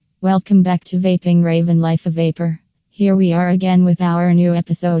Welcome back to Vaping Raven Life of Vapor. Here we are again with our new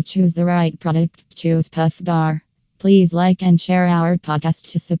episode. Choose the right product, choose Puff Bar. Please like and share our podcast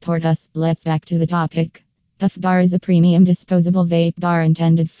to support us. Let's back to the topic. Puff Bar is a premium disposable vape bar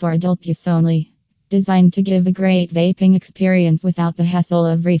intended for adult use only. Designed to give a great vaping experience without the hassle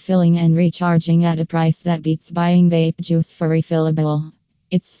of refilling and recharging at a price that beats buying vape juice for refillable.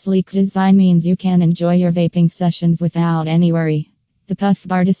 Its sleek design means you can enjoy your vaping sessions without any worry. The Puff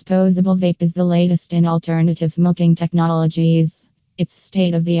Bar disposable vape is the latest in alternative smoking technologies. Its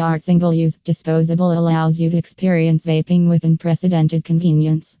state-of-the-art single-use disposable allows you to experience vaping with unprecedented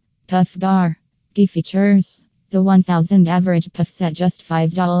convenience. Puff Bar. Key features. The 1000 average puffs at just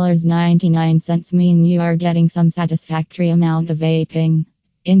 $5.99 mean you are getting some satisfactory amount of vaping.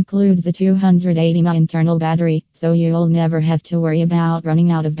 Includes a 280 mAh internal battery, so you'll never have to worry about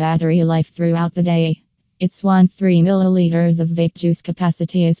running out of battery life throughout the day. Its 13 milliliters of vape juice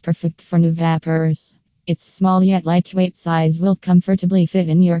capacity is perfect for new vapors. Its small yet lightweight size will comfortably fit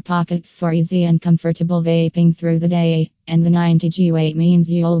in your pocket for easy and comfortable vaping through the day, and the 90g weight means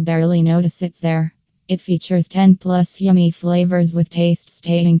you'll barely notice it's there. It features 10 plus yummy flavors with taste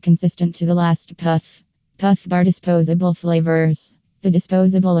staying consistent to the last puff. Puff Bar disposable flavors. The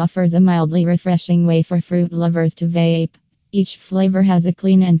disposable offers a mildly refreshing way for fruit lovers to vape. Each flavor has a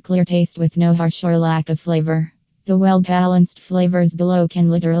clean and clear taste with no harsh or lack of flavor. The well-balanced flavors below can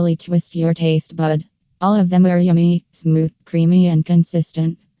literally twist your taste bud. All of them are yummy, smooth, creamy, and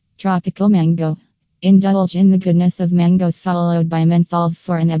consistent. Tropical mango. Indulge in the goodness of mangoes followed by menthol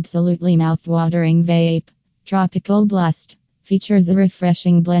for an absolutely mouth-watering vape. Tropical blast. Features a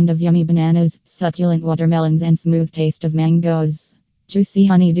refreshing blend of yummy bananas, succulent watermelons, and smooth taste of mangoes. Juicy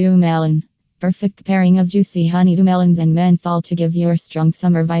honeydew melon. Perfect pairing of juicy honeydew melons and menthol to give your strong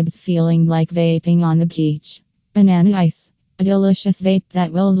summer vibes feeling like vaping on the beach. Banana ice. A delicious vape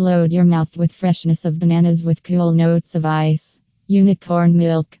that will load your mouth with freshness of bananas with cool notes of ice. Unicorn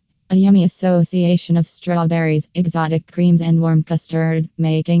milk. A yummy association of strawberries, exotic creams, and warm custard,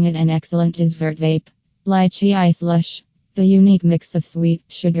 making it an excellent dessert vape. Lychee ice lush. The unique mix of sweet,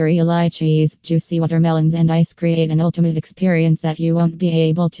 sugary lychees, juicy watermelons, and ice create an ultimate experience that you won't be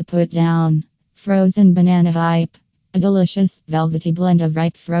able to put down. Frozen banana hype. A delicious, velvety blend of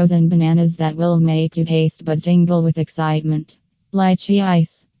ripe frozen bananas that will make your taste buds tingle with excitement. Lychee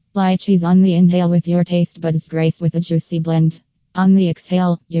ice. Lychees on the inhale with your taste buds grace with a juicy blend. On the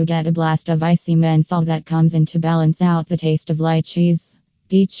exhale, you get a blast of icy menthol that comes in to balance out the taste of lychees.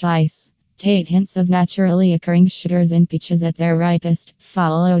 Peach ice. Take hints of naturally occurring sugars in peaches at their ripest,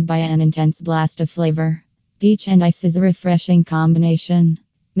 followed by an intense blast of flavor. Peach and ice is a refreshing combination.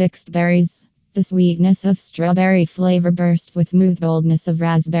 Mixed berries. The sweetness of strawberry flavor bursts with smooth boldness of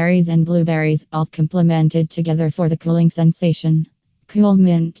raspberries and blueberries, all complemented together for the cooling sensation. Cool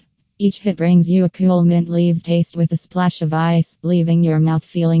mint. Each hit brings you a cool mint leaves taste with a splash of ice, leaving your mouth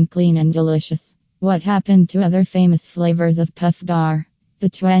feeling clean and delicious. What happened to other famous flavors of Puff Bar? The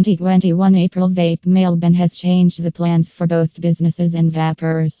 2021 April Vape Mail ban has changed the plans for both businesses and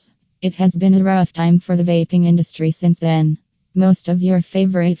vapors. It has been a rough time for the vaping industry since then. Most of your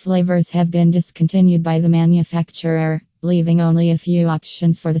favorite flavors have been discontinued by the manufacturer, leaving only a few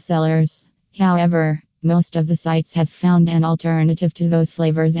options for the sellers. However, most of the sites have found an alternative to those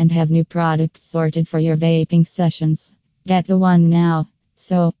flavors and have new products sorted for your vaping sessions. Get the one now.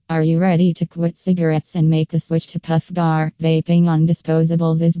 So, are you ready to quit cigarettes and make the switch to Puff Bar? Vaping on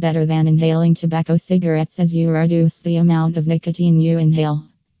disposables is better than inhaling tobacco cigarettes as you reduce the amount of nicotine you inhale.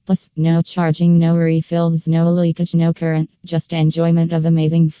 Plus, no charging, no refills, no leakage, no current, just enjoyment of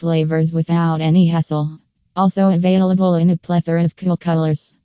amazing flavors without any hassle. Also available in a plethora of cool colors.